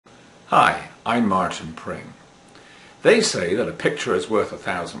Hi, I'm Martin Pring. They say that a picture is worth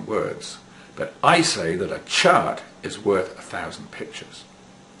 1,000 words, but I say that a chart is worth 1,000 pictures.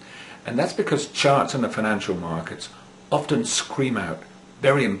 And that's because charts in the financial markets often scream out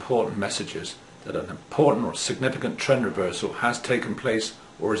very important messages that an important or significant trend reversal has taken place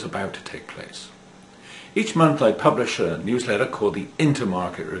or is about to take place. Each month I publish a newsletter called the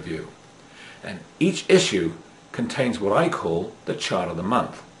Intermarket Review, and each issue contains what I call the chart of the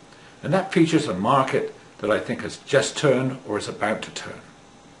month. And that features a market that I think has just turned or is about to turn.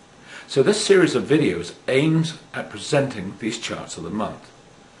 So this series of videos aims at presenting these charts of the month.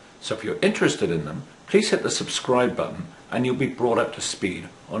 So if you're interested in them, please hit the subscribe button and you'll be brought up to speed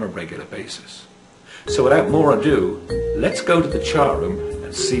on a regular basis. So without more ado, let's go to the chart room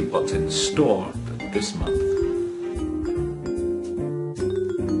and see what's in store for this month.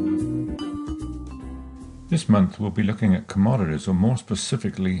 This month we'll be looking at commodities, or more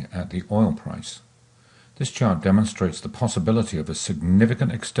specifically at the oil price. This chart demonstrates the possibility of a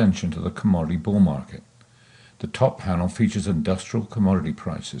significant extension to the commodity bull market. The top panel features industrial commodity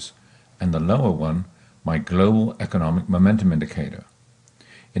prices, and the lower one, my global economic momentum indicator.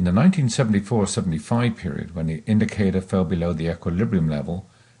 In the 1974-75 period, when the indicator fell below the equilibrium level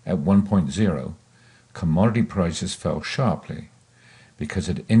at 1.0, commodity prices fell sharply, because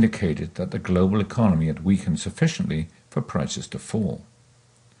it indicated that the global economy had weakened sufficiently for prices to fall.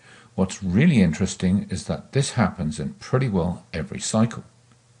 What's really interesting is that this happens in pretty well every cycle.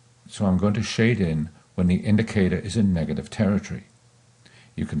 So I'm going to shade in when the indicator is in negative territory.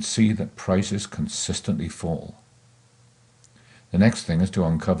 You can see that prices consistently fall. The next thing is to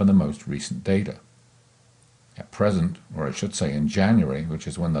uncover the most recent data. At present, or I should say in January, which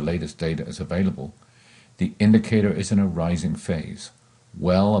is when the latest data is available, the indicator is in a rising phase,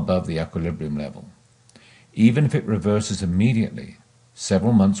 well above the equilibrium level. Even if it reverses immediately,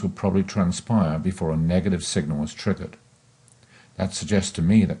 several months would probably transpire before a negative signal is triggered. That suggests to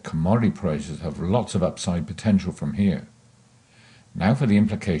me that commodity prices have lots of upside potential from here. Now for the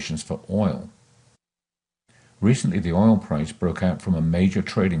implications for oil. Recently the oil price broke out from a major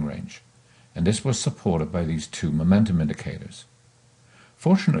trading range, and this was supported by these two momentum indicators.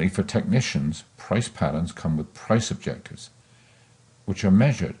 Fortunately for technicians, price patterns come with price objectives, which are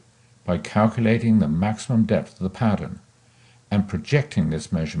measured by calculating the maximum depth of the pattern and projecting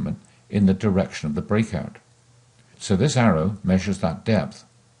this measurement in the direction of the breakout. So this arrow measures that depth,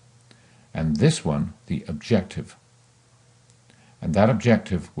 and this one the objective. And that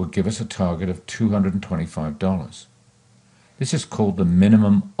objective will give us a target of $225. This is called the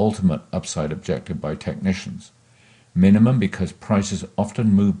minimum ultimate upside objective by technicians. Minimum because prices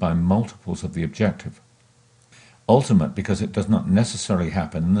often move by multiples of the objective. Ultimate because it does not necessarily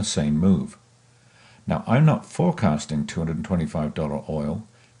happen in the same move. Now, I'm not forecasting $225 oil,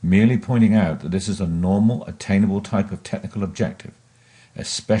 merely pointing out that this is a normal, attainable type of technical objective,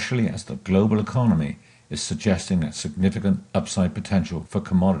 especially as the global economy is suggesting that significant upside potential for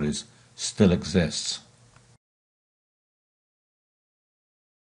commodities still exists.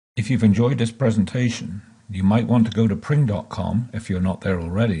 If you've enjoyed this presentation, you might want to go to Pring.com, if you're not there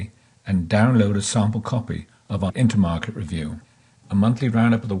already, and download a sample copy of our Intermarket Review, a monthly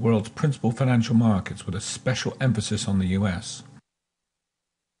roundup of the world's principal financial markets with a special emphasis on the US.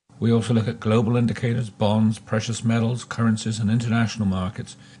 We also look at global indicators, bonds, precious metals, currencies, and international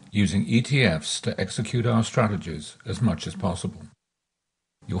markets using ETFs to execute our strategies as much as possible.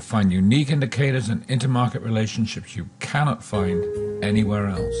 You'll find unique indicators and intermarket relationships you cannot find anywhere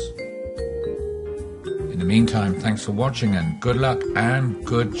else. In the meantime, thanks for watching and good luck and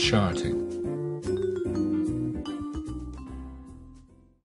good charting.